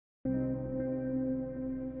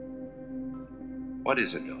What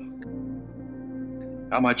is a dog?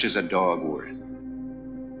 How much is a dog worth?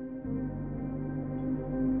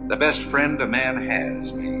 The best friend a man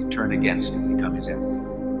has may turn against him, become his enemy.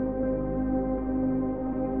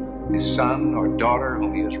 His son or daughter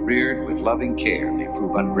whom he has reared with loving care may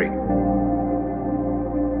prove ungrateful.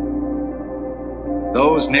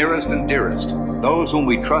 Those nearest and dearest, those whom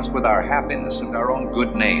we trust with our happiness and our own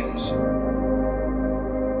good names,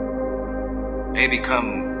 may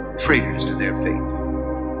become traitors to their faith.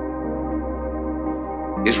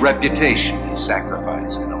 His reputation is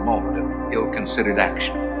sacrificed in a moment of ill-considered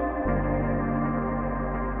action.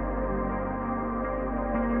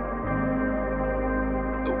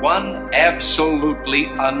 The one absolutely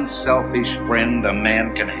unselfish friend a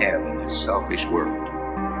man can have in this selfish world.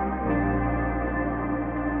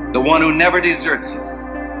 The one who never deserts him.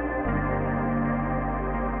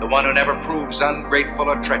 The one who never proves ungrateful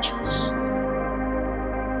or treacherous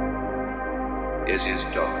is his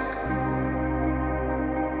dog.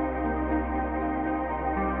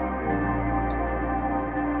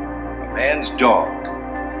 A man's dog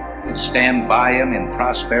will stand by him in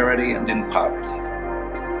prosperity and in poverty,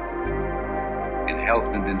 in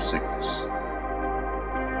health and in sickness.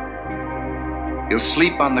 He'll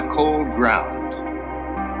sleep on the cold ground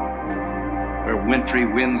where wintry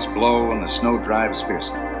winds blow and the snow drives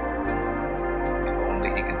fiercely, if only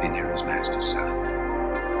he can be near his master's side.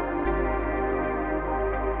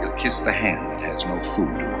 He'll kiss the hand that has no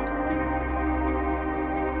food to offer.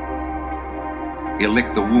 He'll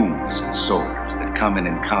lick the wounds and sores that come in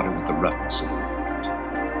encounter with the roughness of the world.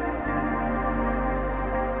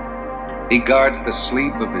 He guards the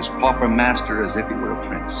sleep of his pauper master as if he were a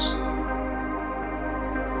prince.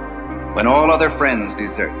 When all other friends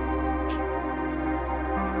desert,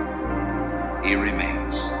 he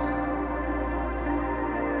remains.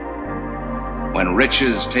 When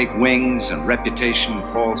riches take wings and reputation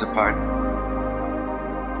falls apart,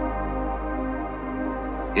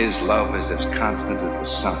 his love is as constant as the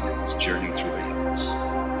sun in its journey through the heavens.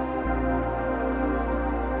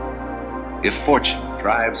 If fortune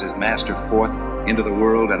drives his master forth into the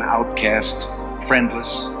world an outcast,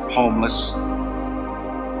 friendless, homeless,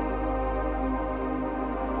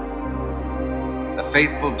 the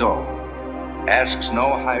faithful dog asks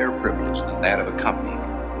no higher privilege than that of accompanying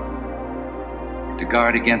him, to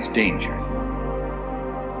guard against danger,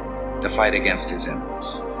 to fight against his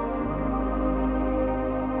enemies.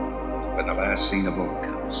 When the last scene of all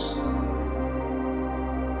comes,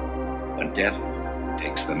 when death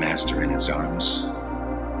takes the master in its arms,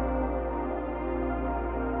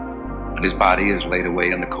 when his body is laid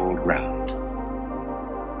away in the cold ground,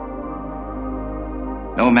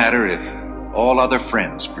 no matter if all other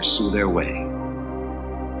friends pursue their way,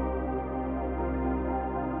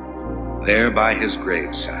 there by his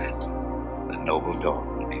graveside, the noble dog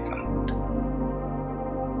will be found,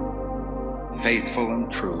 faithful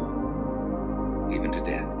and true, even to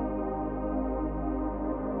death.